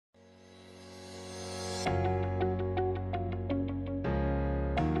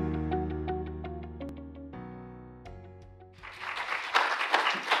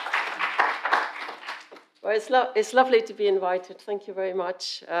Well, it's lovely to be invited. Thank you very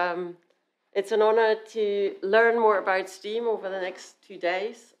much. It's an honor to learn more about STEAM over the next 2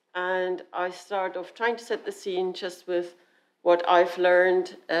 days. And I start off trying to set the scene just with what I've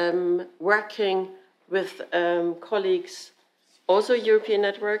learned working with colleagues, also European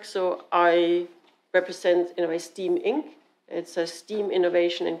network. So I represent, in a way, STEAM Inc. It's a STEAM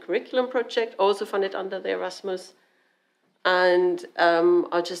Innovation and Curriculum project, also funded under the Erasmus. And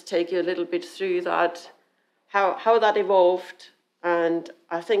I'll just take you a little bit through that, how that evolved. And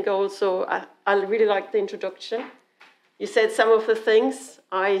I think also, I really like the introduction. You said some of the things.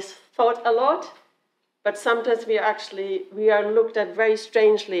 I thought a lot, but sometimes we are looked at very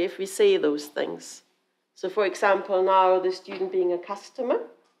strangely if we say those things. So for example, now the student being a customer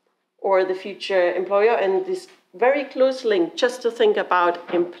or the future employer, and this very close link just to think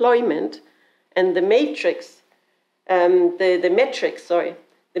about employment and the matrix, the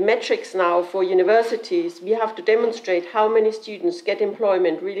metrics now for universities. We have to demonstrate how many students get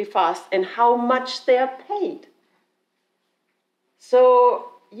employment really fast and how much they are paid. So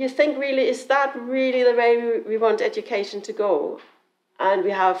you think really, is that really the way we want education to go? And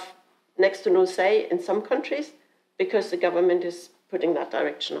we have next to no say in some countries because the government is putting that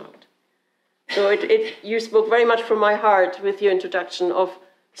direction out. So you spoke very much from my heart with your introduction of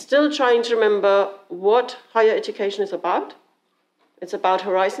still trying to remember what higher education is about. It's about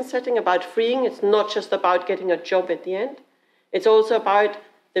horizon setting, about freeing. It's not just about getting a job at the end. It's also about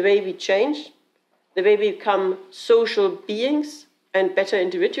the way we change, the way we become social beings and better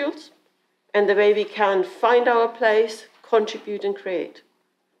individuals, and the way we can find our place, contribute and create.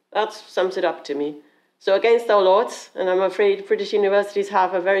 That sums it up to me. So against our odds, and I'm afraid British universities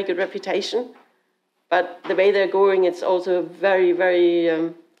have a very good reputation, but the way they're going, it's also very, very,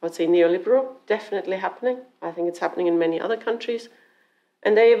 I would say, neoliberal, definitely happening. I think it's happening in many other countries.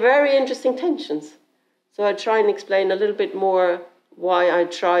 And they are very interesting tensions. So I try and explain a little bit more why I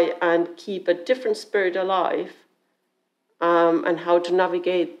try and keep a different spirit alive and how to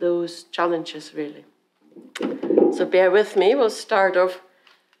navigate those challenges, really. So bear with me. We'll start off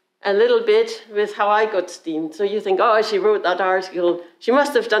a little bit with how I got STEAM. So you think, oh, she wrote that article. She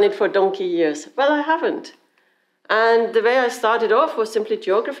must have done it for donkey years. Well, I haven't. And the way I started off was simply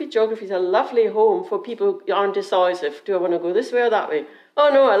geography. Geography is a lovely home for people who aren't decisive. Do I want to go this way or that way? Oh,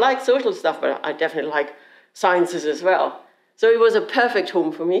 no, I like social stuff, but I definitely like sciences as well. So it was a perfect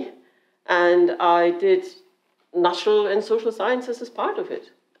home for me. And I did natural and social sciences as part of it.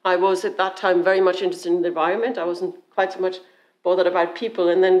 I was at that time very much interested in the environment. I wasn't quite so much bothered about people,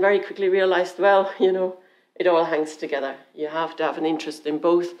 and then very quickly realized, well, you know, it all hangs together. You have to have an interest in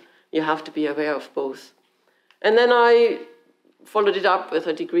both. You have to be aware of both. And then I followed it up with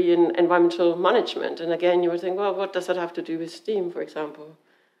a degree in environmental management. And again, you would think, well, what does that have to do with STEAM, for example?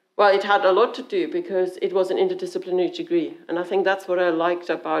 Well, it had a lot to do because it was an interdisciplinary degree. And I think that's what I liked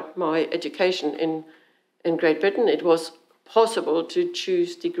about my education in Great Britain. It was possible to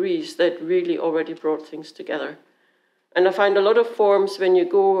choose degrees that really already brought things together. And I find a lot of forms when you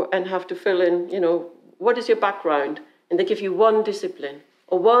go and have to fill in, you know, what is your background? And they give you one discipline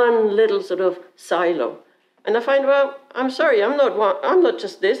or one little sort of silo. And I find, well, I'm sorry, I'm not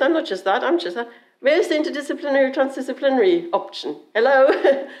just this, I'm not just that, I'm just that. Where's the interdisciplinary, transdisciplinary option? Hello?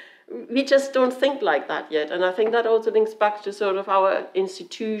 We just don't think like that yet. And I think that also links back to sort of our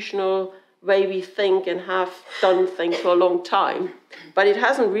institutional way we think and have done things for a long time. But it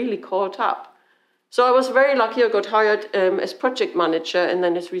hasn't really caught up. So I was very lucky. I got hired as project manager and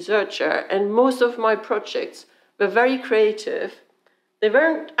then as researcher. And most of my projects were very creative. They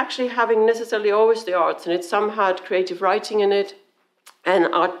weren't actually having necessarily always the arts in it. Some had creative writing in it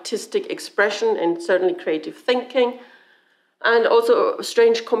and artistic expression and certainly creative thinking. And also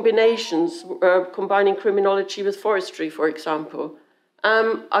strange combinations, combining criminology with forestry, for example.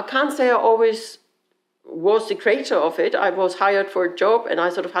 I can't say I always was the creator of it. I was hired for a job and I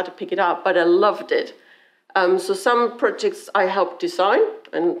sort of had to pick it up, but I loved it. So some projects I helped design,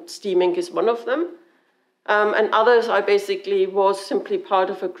 and STEAM Inc. is one of them. And others I basically was simply part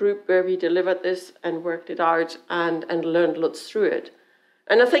of a group where we delivered this and worked it out and learned lots through it.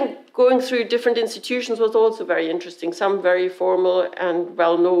 And I think going through different institutions was also very interesting. Some very formal and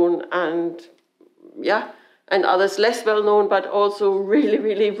well-known and, yeah, and others less well-known, but also really,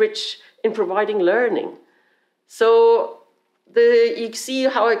 really rich in providing learning. So you see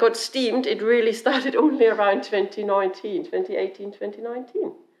how I got STEAMed. It really started only around 2018,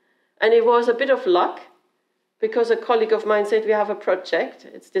 2019. And it was a bit of luck. because a colleague of mine said, we have a project,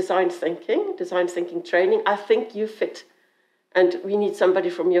 it's design thinking training. I think you fit, and we need somebody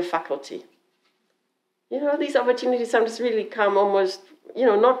from your faculty. You know, these opportunities sometimes really come almost, you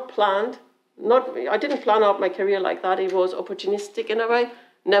know, not planned. I didn't plan out my career like that. It was opportunistic in a way.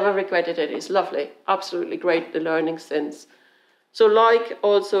 Never regretted it. It's lovely, absolutely great, the learning since. So like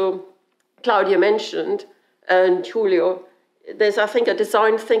also Claudia mentioned, and Julio, there's, I think, a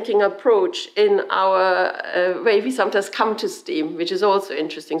design thinking approach in our way we sometimes come to STEAM, which is also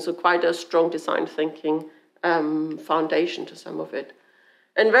interesting. So quite a strong design thinking foundation to some of it.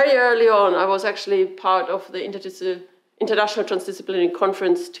 And very early on, I was actually part of the International Transdisciplinary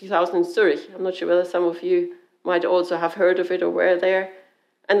Conference 2000 in Zurich. I'm not sure whether some of you might also have heard of it or were there.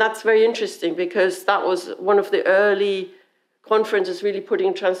 And that's very interesting because that was one of the early conferences really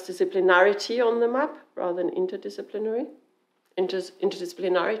putting transdisciplinarity on the map rather than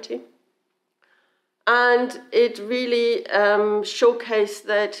interdisciplinarity. And it really showcased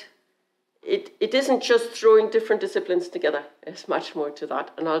that it isn't just throwing different disciplines together. There's much more to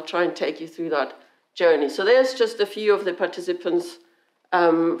that, and I'll try and take you through that journey. So there's just a few of the participants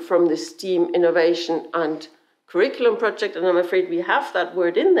from the STEAM Innovation and Curriculum Project, and I'm afraid we have that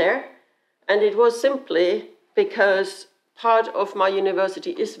word in there, and it was simply because part of my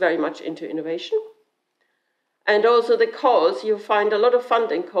university is very much into innovation. And also the cause, you find a lot of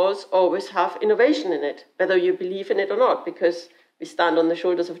funding cause always have innovation in it, whether you believe in it or not, because we stand on the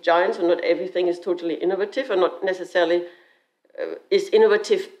shoulders of giants and not everything is totally innovative and not necessarily is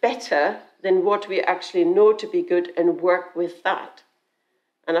innovative better than what we actually know to be good and work with that.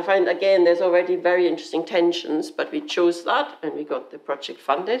 And I find, again, there's already very interesting tensions, but we chose that and we got the project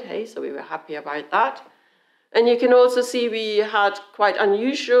funded, hey, so we were happy about that. And you can also see we had quite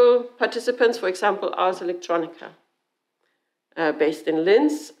unusual participants, for example, Ars Electronica, based in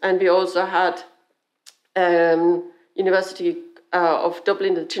Linz. And we also had University of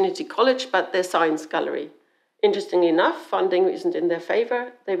Dublin, the Trinity College, but their science gallery. Interestingly enough, funding isn't in their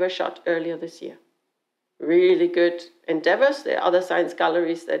favor. They were shut earlier this year. Really good endeavors. There are other science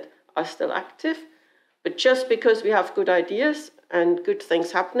galleries that are still active. But just because we have good ideas and good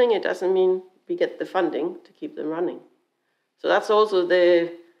things happening, it doesn't mean we get the funding to keep them running. So that's also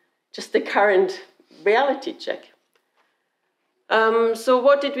just the current reality check. So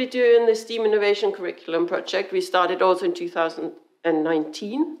what did we do in the STEAM Innovation Curriculum Project? We started also in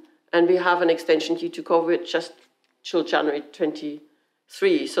 2019, and we have an extension due to COVID just till January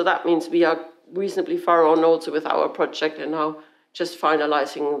 23. So that means we are reasonably far on also with our project and now just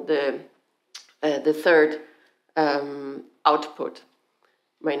finalizing the third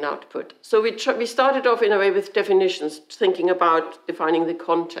main output. So we started off in a way with definitions, thinking about defining the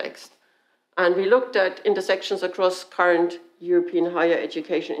context. And we looked at intersections across current European higher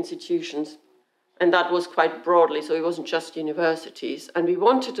education institutions. And that was quite broadly, so it wasn't just universities. And we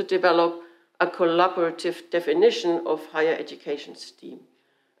wanted to develop a collaborative definition of higher education STEAM.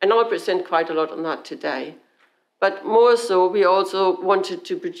 And I'll present quite a lot on that today. But more so, we also wanted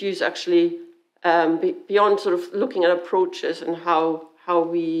to produce actually, beyond sort of looking at approaches and how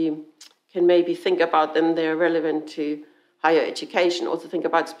we can maybe think about them, they're relevant to higher education, also think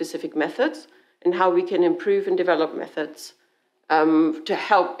about specific methods and how we can improve and develop methods to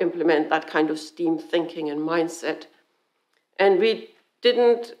help implement that kind of STEAM thinking and mindset. And we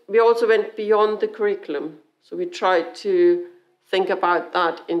also went beyond the curriculum. So we tried to think about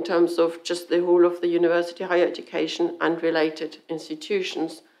that in terms of just the whole of the university, higher education and related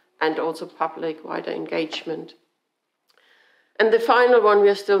institutions, and also public wider engagement. And the final one we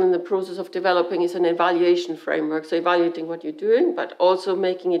are still in the process of developing is an evaluation framework. So evaluating what you're doing, but also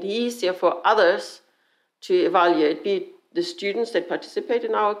making it easier for others to evaluate, be it the students that participate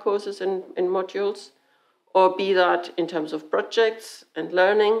in our courses and modules, or be that in terms of projects and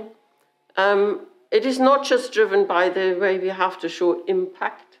learning. It is not just driven by the way we have to show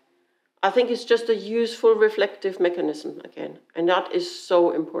impact. I think it's just a useful reflective mechanism again, and that is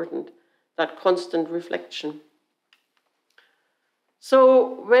so important, that constant reflection.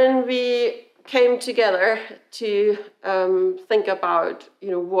 So when we came together to think about,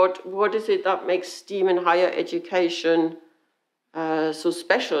 what is it that makes STEAM in higher education so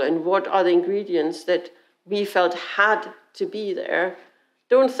special, and what are the ingredients that we felt had to be there,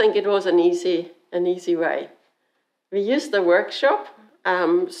 don't think it was an easy way. We used the workshop,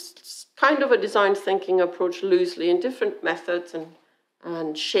 kind of a design thinking approach loosely in different methods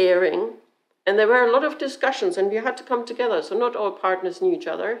and sharing. And there were a lot of discussions, and we had to come together. So not all partners knew each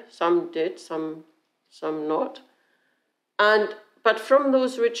other. Some did, some not. But from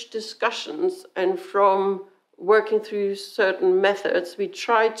those rich discussions and from working through certain methods, we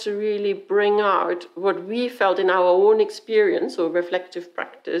tried to really bring out what we felt in our own experience or reflective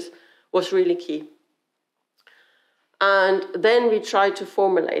practice was really key. And then we tried to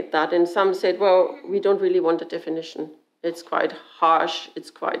formulate that, and some said, well, we don't really want a definition. It's quite harsh,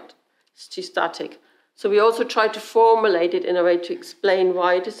 it's too static. So we also tried to formulate it in a way to explain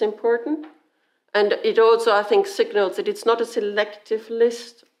why it is important. And it also, I think, signals that it's not a selective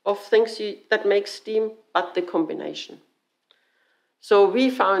list of things that make STEAM, but the combination. So we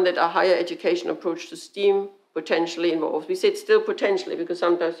found that a higher education approach to STEAM potentially involves, we said still potentially because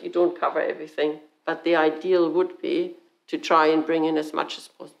sometimes you don't cover everything, but the ideal would be to try and bring in as much as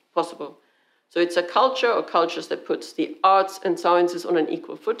possible. So it's a culture or cultures that puts the arts and sciences on an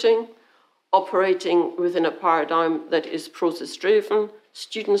equal footing, operating within a paradigm that is process-driven,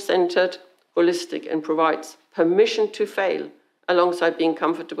 student-centered, holistic, and provides permission to fail alongside being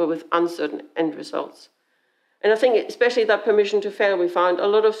comfortable with uncertain end results. And I think especially that permission to fail, we found a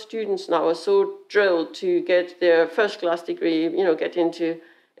lot of students now are so drilled to get their first-class degree, get into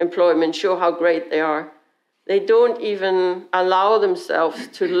employment, show how great they are. They don't even allow themselves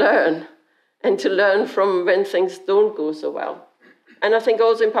to learn and to learn from when things don't go so well. And I think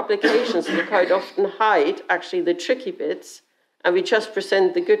also in publications, we quite often hide actually the tricky bits and we just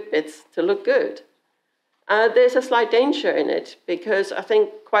present the good bits to look good. There's a slight danger in it because I think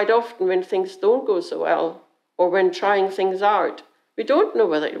quite often when things don't go so well or when trying things out, we don't know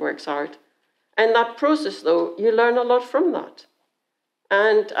whether it works out. And that process, though, you learn a lot from that.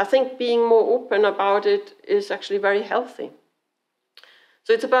 And I think being more open about it is actually very healthy.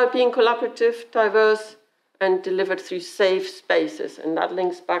 So it's about being collaborative, diverse, and delivered through safe spaces. And that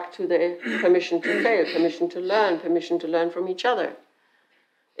links back to the permission to fail, permission to learn from each other.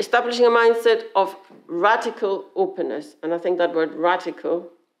 Establishing a mindset of radical openness. And I think that word radical,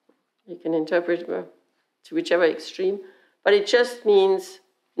 you can interpret to whichever extreme, but it just means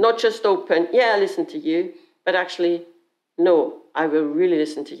not just open, yeah, I listen to you, but actually, no, I will really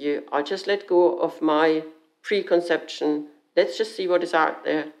listen to you. I'll just let go of my preconception. Let's just see what is out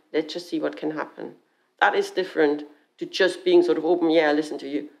there. Let's just see what can happen. That is different to just being sort of open, yeah, I listen to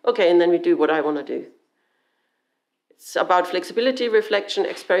you. Okay, and then we do what I want to do. It's about flexibility, reflection,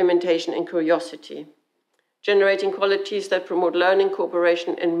 experimentation, and curiosity. Generating qualities that promote learning,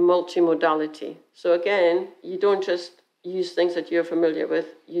 cooperation, and multimodality. So again, you don't just use things that you're familiar with.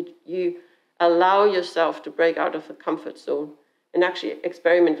 You allow yourself to break out of the comfort zone and actually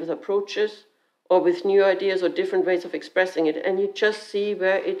experiment with approaches or with new ideas or different ways of expressing it, and you just see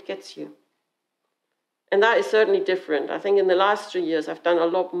where it gets you. And that is certainly different. I think in the last 3 years, I've done a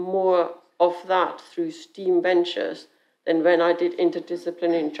lot more of that through STEAM ventures than when I did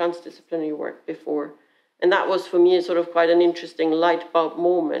interdisciplinary and transdisciplinary work before. And that was for me sort of quite an interesting light bulb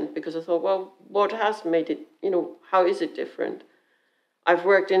moment because I thought, well, what has made it, how is it different? I've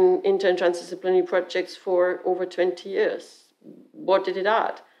worked in inter- and transdisciplinary projects for over 20 years. What did it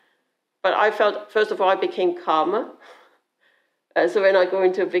add? But I felt, first of all, I became calmer. So when I go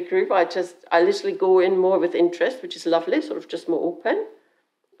into a big group, I literally go in more with interest, which is lovely, sort of just more open.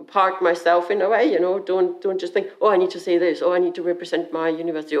 Park myself in a way, don't just think, oh, I need to say this, oh, I need to represent my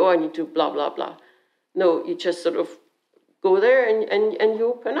university, oh, I need to blah, blah, blah. No, you just sort of go there and you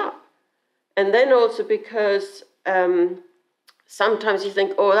open up. And then also because sometimes you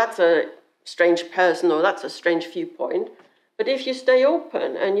think, oh, that's a strange person or that's a strange viewpoint. But if you stay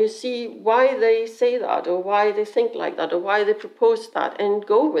open and you see why they say that or why they think like that or why they propose that and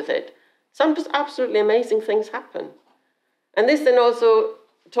go with it, sometimes absolutely amazing things happen. And this then also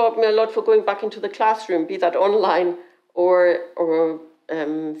taught me a lot for going back into the classroom, be that online or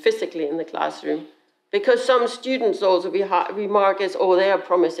physically in the classroom. Because some students also remark as, oh, they are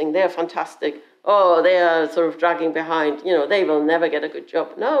promising, they're fantastic, oh, they are sort of dragging behind, they will never get a good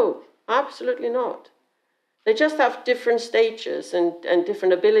job. No, absolutely not. They just have different stages and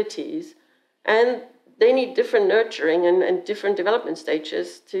different abilities, and they need different nurturing and different development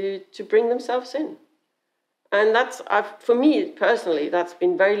stages to bring themselves in. And for me personally, that's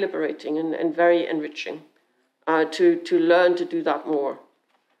been very liberating and very enriching to learn to do that more.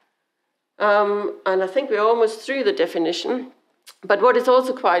 And I think we're almost through the definition. But what is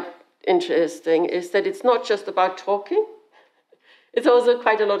also quite interesting is that it's not just about talking. It's also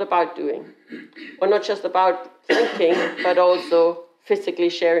quite a lot about doing. Or not just about thinking, but also physically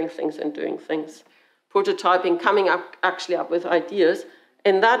sharing things and doing things. Prototyping, coming up with ideas.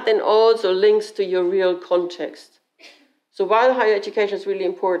 And that then also links to your real context. So while higher education is really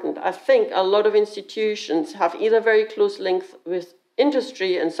important, I think a lot of institutions have either very close links with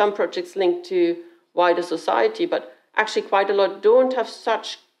industry and some projects linked to wider society, but actually quite a lot don't have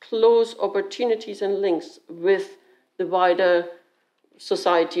such close opportunities and links with the wider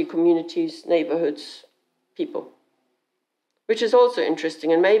society, communities, neighborhoods, people, which is also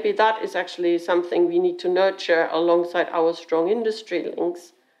interesting. And maybe that is actually something we need to nurture alongside our strong industry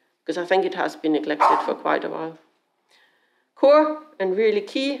links, because I think it has been neglected for quite a while. Core and really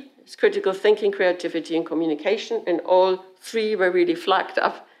key is critical thinking, creativity, and communication, and all three were really flagged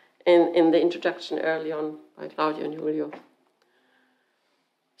up in the introduction early on by Claudia and Julio.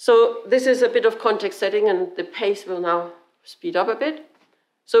 So this is a bit of context setting, and the pace will now speed up a bit.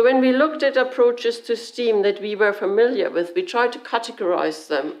 So when we looked at approaches to STEAM that we were familiar with, we tried to categorize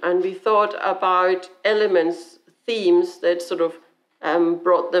them, and we thought about elements, themes that sort of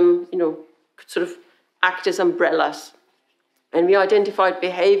brought them, could sort of act as umbrellas. And we identified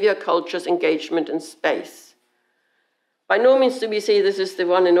behavior, cultures, engagement, and space. By no means do we say this is the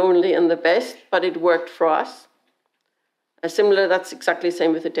one and only and the best, but it worked for us. Similar, that's exactly the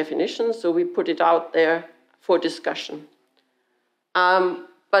same with the definition, so we put it out there for discussion.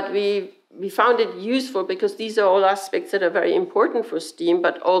 But we found it useful because these are all aspects that are very important for STEAM,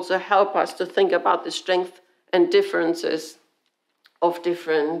 but also help us to think about the strengths and differences of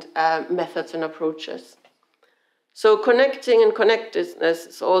different methods and approaches. So connecting and connectedness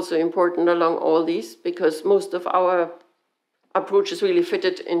is also important along all these, because most of our approaches really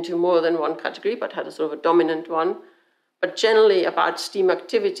fitted into more than one category, but had a sort of a dominant one. But generally about STEAM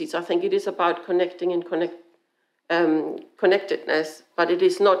activities, I think it is about connecting and connectedness, but it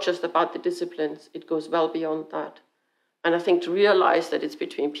is not just about the disciplines. It goes well beyond that. And I think to realize that it's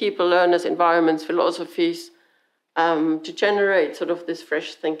between people, learners, environments, philosophies, to generate sort of this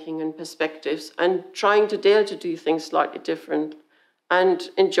fresh thinking and perspectives, and trying to dare to do things slightly different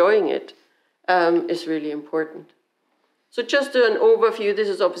and enjoying it is really important. So just an overview, this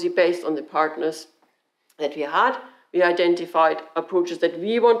is obviously based on the partners that we had. We identified approaches that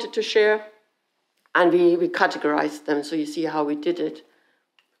we wanted to share, and we categorized them, so you see how we did it.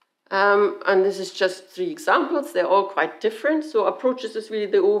 And this is just 3 examples. They're all quite different. So approaches is really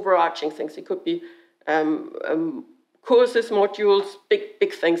the overarching things. It could be courses, modules,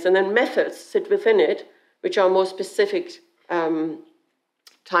 big things, and then methods sit within it, which are more specific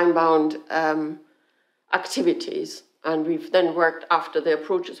time-bound activities. And we've then worked, after the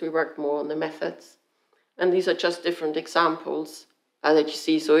approaches, we worked more on the methods. And these are just different examples that you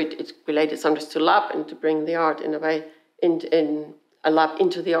see. So it's related sometimes to lab and to bring the art in a way, in a lab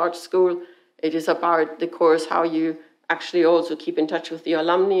into the art school. It is about the course, how you actually also keep in touch with the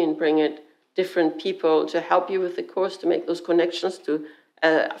alumni and bring it different people to help you with the course, to make those connections, to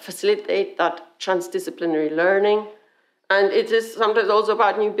facilitate that transdisciplinary learning. And it is sometimes also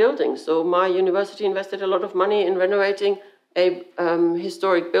about new buildings. So my university invested a lot of money in renovating a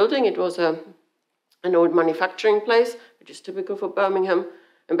historic building. It was an old manufacturing place, which is typical for Birmingham,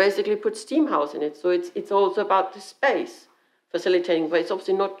 and basically put steam house in it. So it's also about the space, facilitating, but it's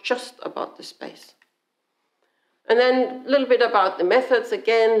obviously not just about the space. And then a little bit about the methods.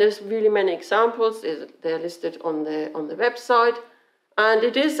 Again, there's really many examples. They're listed on the website. And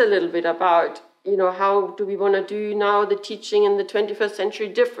it is a little bit about, how do we want to do now the teaching in the 21st century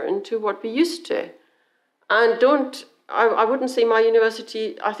different to what we used to? And I wouldn't say my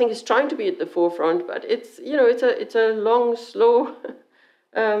university, I think, is trying to be at the forefront, but it's a long, slow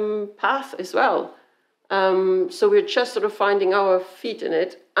path as well. So we're just sort of finding our feet in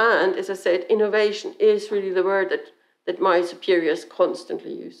it. And as I said, innovation is really the word that my superiors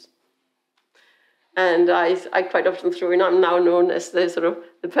constantly use. And I quite often throw in, I'm now known as the sort of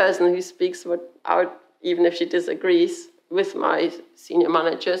the person who speaks out, even if she disagrees with my senior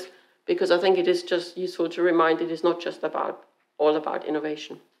managers, because I think it is just useful to remind it is not just all about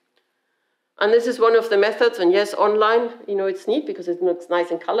innovation. And this is one of the methods, and yes, online, it's neat because it looks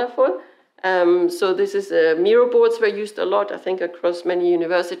nice and colorful. So this is Miro boards were used a lot, I think, across many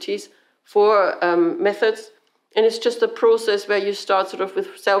universities for methods. And it's just a process where you start sort of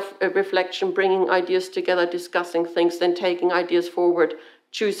with self-reflection, bringing ideas together, discussing things, then taking ideas forward,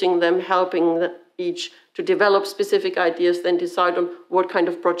 choosing them, helping each to develop specific ideas, then decide on what kind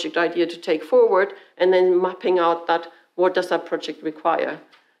of project idea to take forward, and then mapping out what does that project require.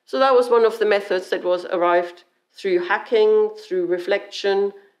 So that was one of the methods that was arrived through hacking, through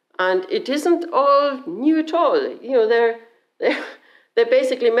reflection, and it isn't all new at all. There are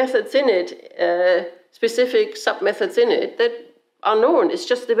basically methods in it, specific sub-methods in it that are known. It's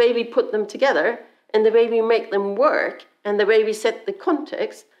just the way we put them together and the way we make them work and the way we set the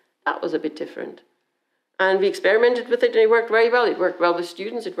context, that was a bit different. And we experimented with it and it worked very well. It worked well with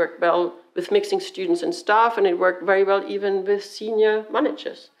students, it worked well with mixing students and staff, and it worked very well even with senior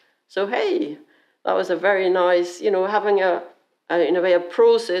managers. So hey, that was a very nice, having a in a way, a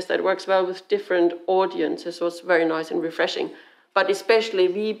process that works well with different audiences was very nice and refreshing. But especially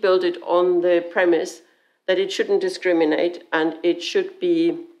we built it on the premise that it shouldn't discriminate and it should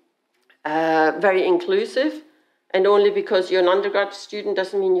be very inclusive. And only because you're an undergrad student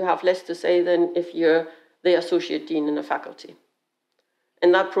doesn't mean you have less to say than if you're the associate dean in a faculty.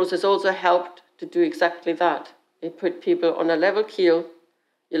 And that process also helped to do exactly that. It put people on a level keel,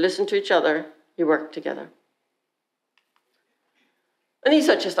 you listen to each other, you work together. And these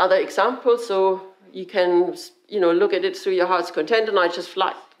are just other examples, so you can look at it through your heart's content, and I just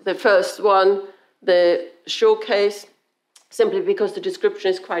flagged the first one, the showcase, simply because the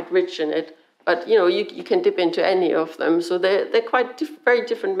description is quite rich in it. But you can dip into any of them, so they're quite very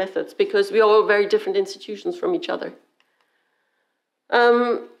different methods because we are all very different institutions from each other.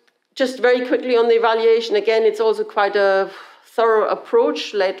 Just very quickly on the evaluation, again, it's also quite a thorough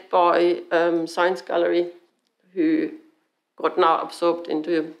approach led by Science Gallery, who got now absorbed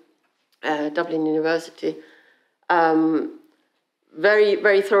into Dublin University. Very,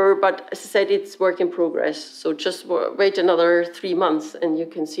 very thorough, but as I said, it's work in progress. So just wait another 3 months and you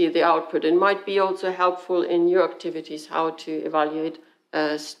can see the output. It might be also helpful in your activities how to evaluate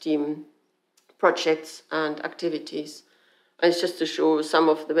STEAM projects and activities. And it's just to show some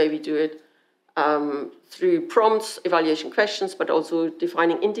of the way we do it through prompts, evaluation questions, but also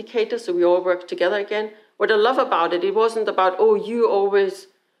defining indicators. So we all work together again. What I love about it, it wasn't about, oh, you always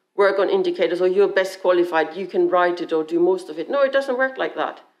work on indicators or you're best qualified, you can write it or do most of it. No, it doesn't work like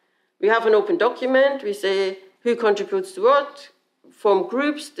that. We have an open document, we say who contributes to what, form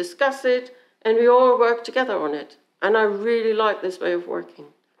groups, discuss it, and we all work together on it. And I really like this way of working.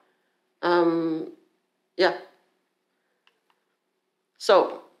 Yeah.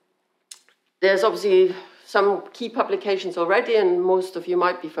 So there's obviously some key publications already, and most of you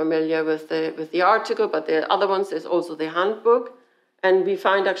might be familiar with the article, but there are other ones. There's also the handbook. And we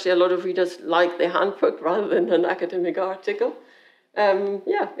find actually a lot of readers like the handbook rather than an academic article.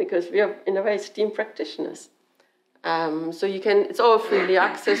 Yeah, because we are, in a way, STEAM practitioners. So you can, it's all freely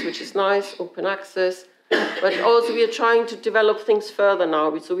accessed, which is nice, open access. But also we are trying to develop things further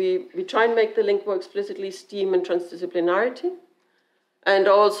now. So we try and make the link more explicitly STEAM and transdisciplinarity. And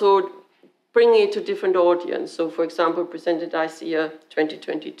also bringing it to different audience. So for example, presented ICEA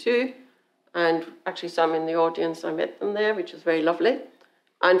 2022. And actually some in the audience, I met them there, which was very lovely.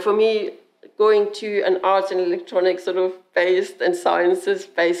 And for me, going to an arts and electronics sort of based and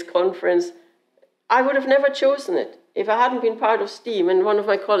sciences-based conference, I would have never chosen it. If I hadn't been part of STEAM, and one of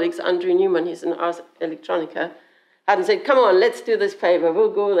my colleagues, Andrew Newman, he's in Ars Electronica, hadn't said, come on, let's do this paper,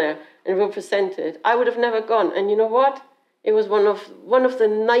 we'll go there, and we'll present it, I would have never gone. And you know what? It was one of the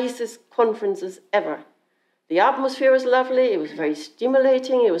nicest conferences ever. The atmosphere was lovely, it was very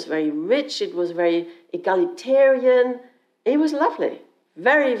stimulating, it was very rich, it was very egalitarian. It was lovely,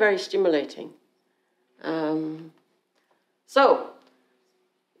 very, very stimulating. So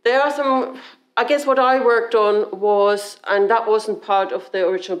there are some, I guess what I worked on was, and that wasn't part of the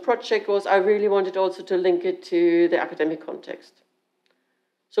original project, was I really wanted also to link it to the academic context.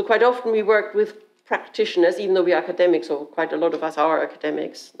 So quite often we worked with practitioners, even though we're academics, or quite a lot of us are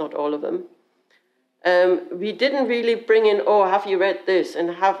academics, not all of them. We didn't really bring in, oh, have you read this?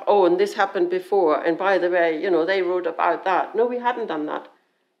 And and this happened before. And by the way, they wrote about that. No, we hadn't done that.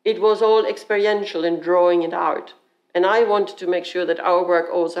 It was all experiential in drawing it out. And I wanted to make sure that our work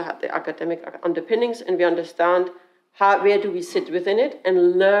also had the academic underpinnings and we understand where do we sit within it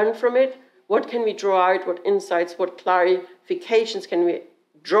and learn from it. What can we draw out? What insights, what clarifications can we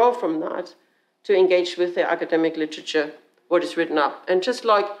draw from that to engage with the academic literature, what is written up? And just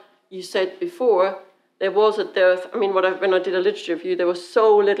like you said before, there was a dearth. I mean, when I did a literature review, there was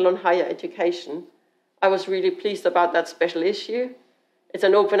so little on higher education. I was really pleased about that special issue. It's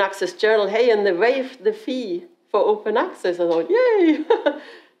an open access journal. Hey, and they waived the fee for open access. I thought, yay,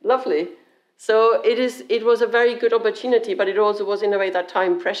 lovely. So it was a very good opportunity, but it also was in a way that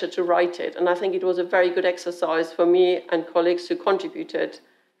time pressure to write it. And I think it was a very good exercise for me and colleagues who contributed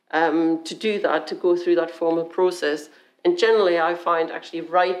to do that, to go through that formal process. And generally, I find actually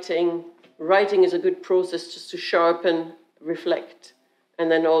writing is a good process just to sharpen, reflect,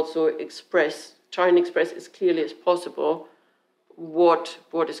 and then also try and express as clearly as possible what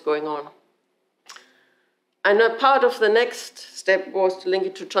is going on. And a part of the next step was to link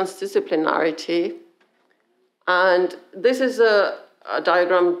it to transdisciplinarity. And this is a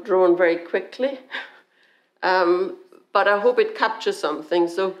diagram drawn very quickly, but I hope it captures something.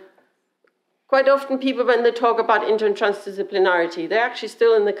 So quite often people, when they talk about inter- and transdisciplinarity, they're actually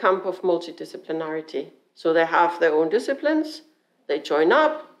still in the camp of multidisciplinarity. So they have their own disciplines, they join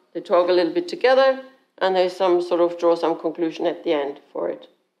up, they talk a little bit together, and there's some sort of draw some conclusion at the end for it.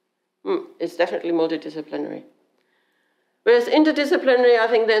 It's definitely multidisciplinary. Whereas interdisciplinary, I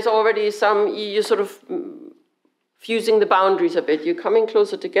think there's already some, you sort of fusing the boundaries a bit. You're coming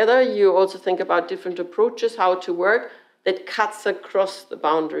closer together. You also think about different approaches, how to work, that cuts across the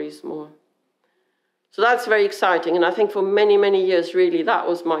boundaries more. So that's very exciting. And I think for many, many years, really, that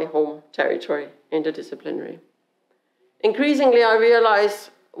was my home territory, interdisciplinary. Increasingly, I realized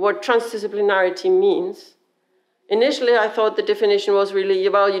what transdisciplinarity means. Initially, I thought the definition was really,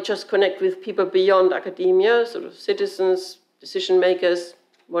 well, you just connect with people beyond academia, sort of citizens, decision makers,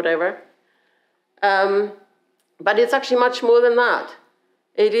 whatever. But it's actually much more than that.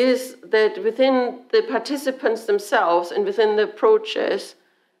 It is that within the participants themselves and within the approaches,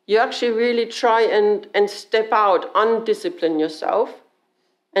 you actually really try and step out, undiscipline yourself,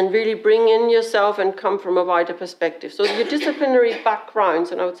 and really bring in yourself and come from a wider perspective. So your disciplinary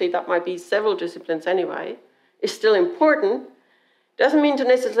backgrounds, and I would say that might be several disciplines anyway, is still important. Doesn't mean to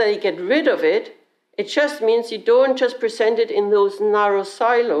necessarily get rid of it. It just means you don't just present it in those narrow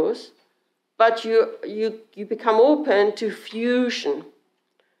silos, but you become open to fusion.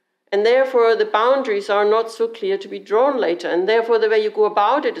 And therefore, the boundaries are not so clear to be drawn later. And therefore, the way you go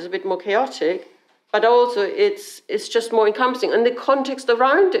about it is a bit more chaotic, but also it's just more encompassing. And the context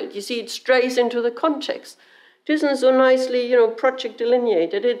around it, you see, it strays into the context. It isn't so nicely, project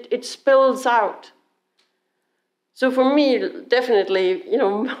delineated. It spills out. So for me, definitely,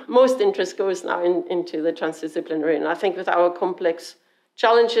 most interest goes now into the transdisciplinary. And I think with our complex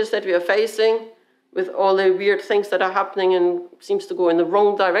challenges that we are facing, with all the weird things that are happening and seems to go in the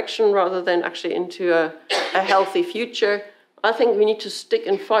wrong direction rather than actually into a healthy future, I think we need to stick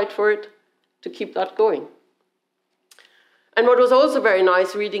and fight for it to keep that going. And what was also very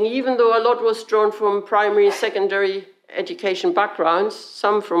nice reading, even though a lot was drawn from primary and secondary education backgrounds,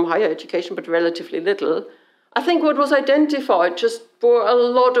 some from higher education, but relatively little, I think what was identified just bore a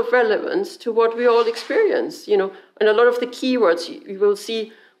lot of relevance to what we all experience, and a lot of the keywords, you will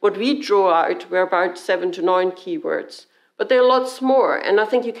see what we draw out were about 7 to 9 keywords, but there are lots more. And I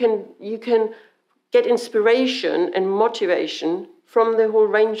think you can get inspiration and motivation from the whole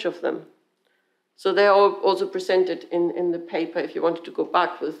range of them. So they're all also presented in the paper if you wanted to go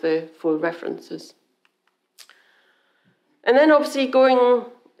back with the full references. And then obviously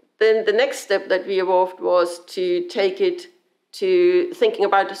the next step that we evolved was to take it to thinking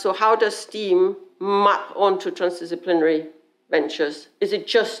about, so how does STEAM map onto transdisciplinary ventures? Is it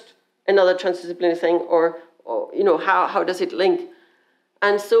just another transdisciplinary thing, or how does it link?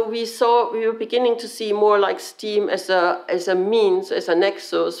 And so we were beginning to see more like STEAM as a means, as a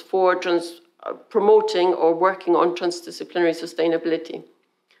nexus for promoting or working on transdisciplinary sustainability.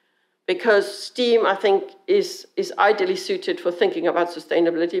 Because STEAM, I think, is ideally suited for thinking about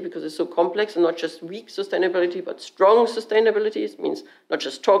sustainability because it's so complex, and not just weak sustainability, but strong sustainability. It means not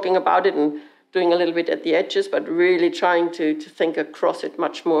just talking about it and doing a little bit at the edges, but really trying to think across it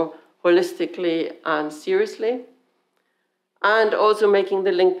much more holistically and seriously. And also making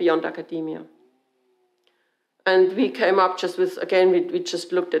the link beyond academia. And we came up just with, again, we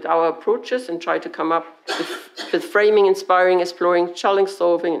just looked at our approaches and tried to come up with framing, inspiring, exploring, challenge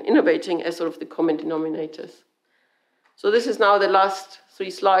solving, and innovating as sort of the common denominators. So this is now the last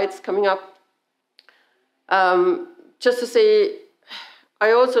 3 slides coming up. Just to say,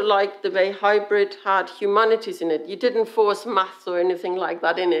 I also liked the way hybrid had humanities in it. You didn't force maths or anything like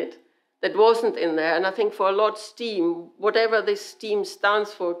that in it. That wasn't in there. And I think for a lot, STEAM, whatever this STEAM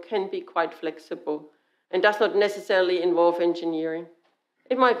stands for, can be quite flexible and does not necessarily involve engineering.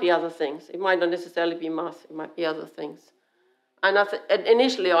 It might be other things. It might not necessarily be math. It might be other things. And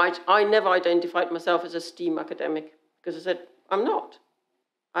initially, I never identified myself as a STEAM academic because I said, I'm not.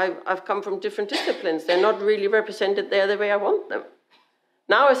 I've come from different disciplines. They're not really represented there the way I want them.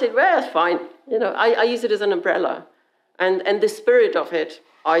 Now I said, well, that's fine. I use it as an umbrella. And the spirit of it,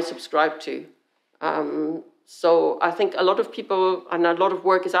 I subscribe to. So I think a lot of people and a lot of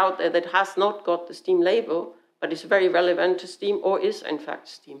work is out there that has not got the STEAM label, but is very relevant to STEAM or is, in fact,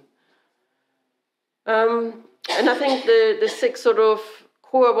 STEAM. And I think the 6 sort of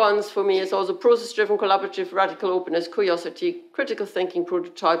core ones for me is also process-driven, collaborative, radical openness, curiosity, critical thinking,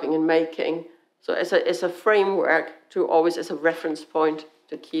 prototyping, and making. So as a framework to always as a reference point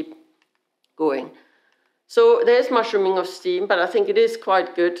to keep going. So there's mushrooming of STEAM, but I think it is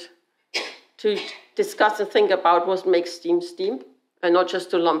quite good to discuss and think about what makes STEAM STEAM, and not just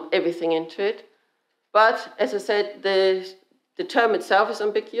to lump everything into it. But as I said, the term itself is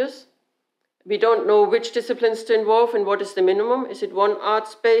ambiguous. We don't know which disciplines to involve and what is the minimum. Is it one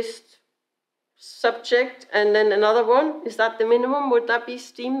arts-based subject, and then another one. Is that the minimum? Would that be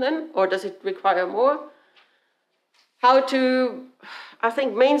STEAM then? Or does it require more? How to, I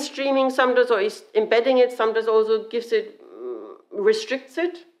think mainstreaming sometimes, or embedding it sometimes also gives it, restricts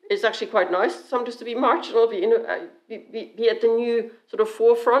it. It's actually quite nice sometimes to be marginal, be at the new sort of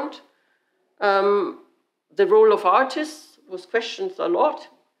forefront. The role of artists was questioned a lot.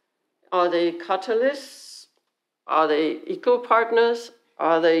 Are they catalysts? Are they equal partners?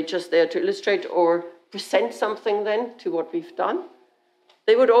 Are they just there to illustrate or present something then to what we've done?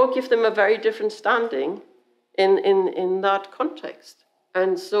 They would all give them a very different standing in that context.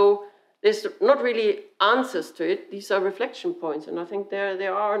 And so there's not really answers to it. These are reflection points. And I think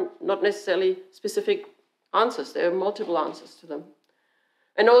there are not necessarily specific answers. There are multiple answers to them.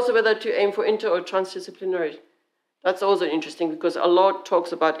 And also whether to aim for inter or transdisciplinary. That's also interesting because a lot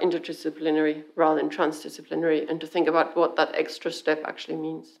talks about interdisciplinary rather than transdisciplinary, and to think about what that extra step actually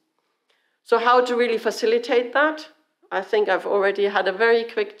means. So how to really facilitate that? I think I've already had a very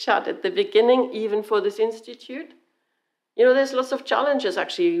quick chat at the beginning, even for this institute. You know, there's lots of challenges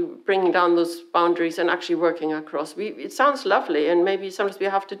actually bringing down those boundaries and actually working across. It sounds lovely, and maybe sometimes we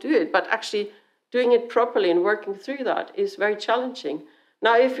have to do it, but actually doing it properly and working through that is very challenging.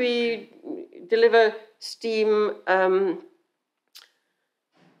 Now, if we deliver STEAM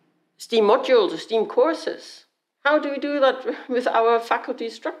modules or STEAM courses, how do we do that with our faculty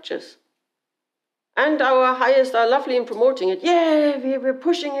structures? And our highest are lovely in promoting it. Yeah, we're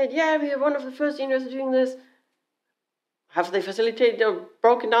pushing it. Yeah, we are one of the first universities doing this. Have they facilitated or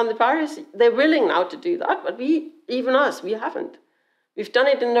broken down the barriers? They're willing now to do that, but even us, we haven't. We've done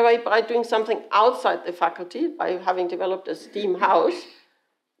it in a way by doing something outside the faculty, by having developed a STEAM house.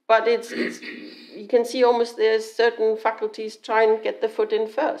 But you can see almost there's certain faculties try and get the foot in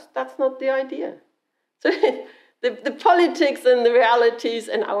first. That's not the idea. So the politics and the realities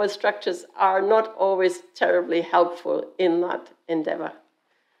and our structures are not always terribly helpful in that endeavor.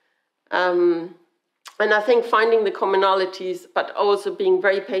 And I think finding the commonalities, but also being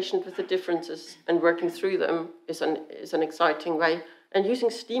very patient with the differences and working through them is an exciting way. And using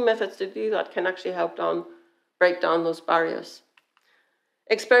STEAM methods to do that can actually help break down those barriers.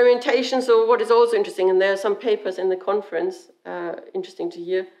 Experimentation, so what is also interesting, and there are some papers in the conference, interesting to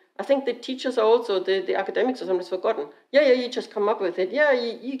hear. I think the teachers are also, the academics are sometimes forgotten. Yeah, you just come up with it. Yeah,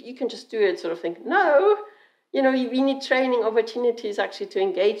 you can just do it, sort of thing. No, you know, we need training opportunities actually to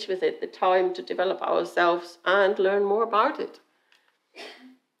engage with it, the time to develop ourselves and learn more about it.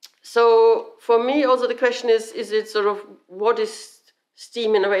 So for me, also the question is it sort of, what is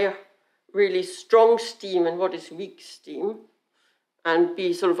STEAM in a way, really strong STEAM, and what is weak STEAM? And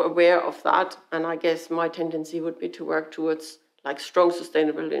be sort of aware of that. And I guess my tendency would be to work towards like strong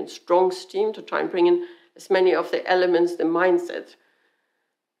sustainability and strong STEAM, to try and bring in as many of the elements, the mindset,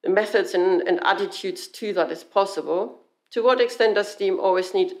 the methods and attitudes to that as possible. To what extent does STEAM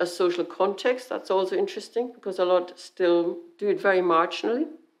always need a social context? That's also interesting, because a lot still do it very marginally.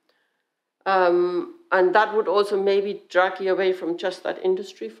 And that would also maybe drag you away from just that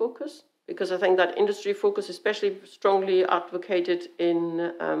industry focus, because I think that industry focus is especially strongly advocated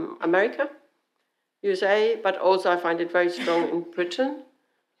in America, USA, but also I find it very strong in Britain.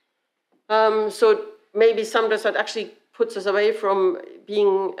 So maybe sometimes that actually puts us away from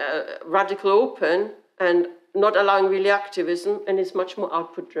being radical open and not allowing really activism, and is much more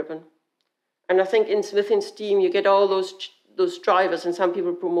output-driven. And I think within STEAM, you get all those drivers, and some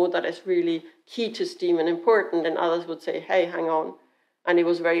people promote that as really key to STEAM and important, and others would say, hey, hang on. And it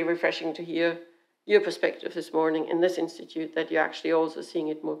was very refreshing to hear your perspective this morning in this institute, that you're actually also seeing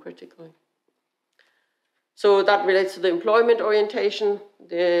it more critically. So that relates to the employment orientation,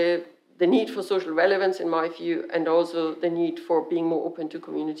 the need for social relevance, in my view, and also the need for being more open to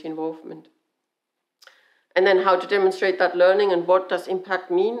community involvement. And then how to demonstrate that learning, and what does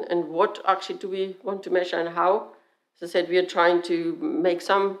impact mean, and what actually do we want to measure, and how. As I said, we are trying to make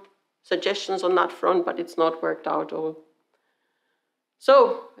some suggestions on that front, but it's not worked out all.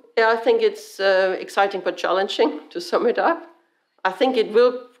 So yeah, I think it's exciting but challenging, to sum it up. I think it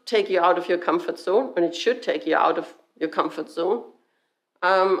will take you out of your comfort zone, and it should take you out of your comfort zone.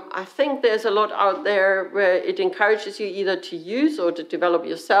 I think there's a lot out there where it encourages you either to use or to develop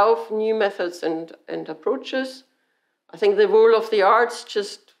yourself new methods and approaches. I think the role of the arts,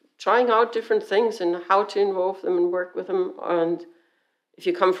 just trying out different things and how to involve them and work with them. And if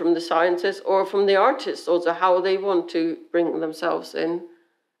you come from the sciences, or from the artists also, how they want to bring themselves in.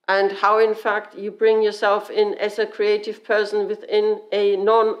 And how, in fact, you bring yourself in as a creative person within a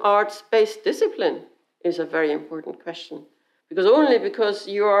non-arts-based discipline is a very important question. Because only because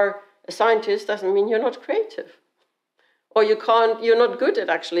you are a scientist doesn't mean you're not creative. Or you're not good at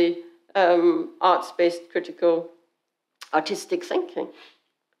actually arts-based critical artistic thinking.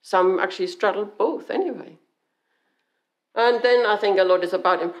 Some actually straddle both anyway. And then I think a lot is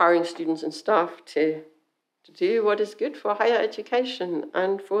about empowering students and staff to do what is good for higher education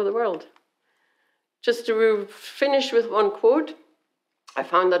and for the world. Just to finish with one quote, I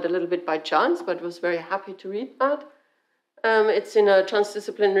found that a little bit by chance, but was very happy to read that. It's in a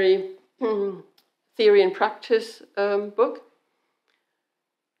transdisciplinary theory and practice book.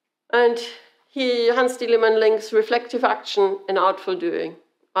 And Hans Dieleman links reflective action and artful doing.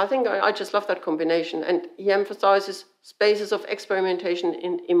 I think I just love that combination. And he emphasizes spaces of experimentation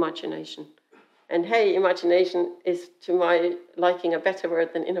in imagination. And hey, imagination is, to my liking, a better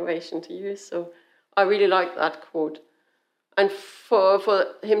word than innovation to use. So I really like that quote. And for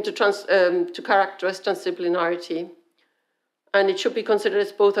him to characterize transdisciplinarity, and it should be considered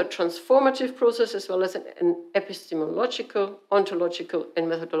as both a transformative process as well as an epistemological, ontological, and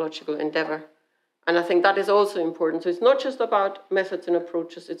methodological endeavor. And I think that is also important. So it's not just about methods and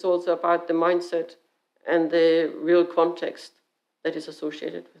approaches, it's also about the mindset and the real context that is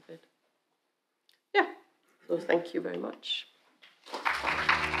associated with it. Yeah, so thank you very much.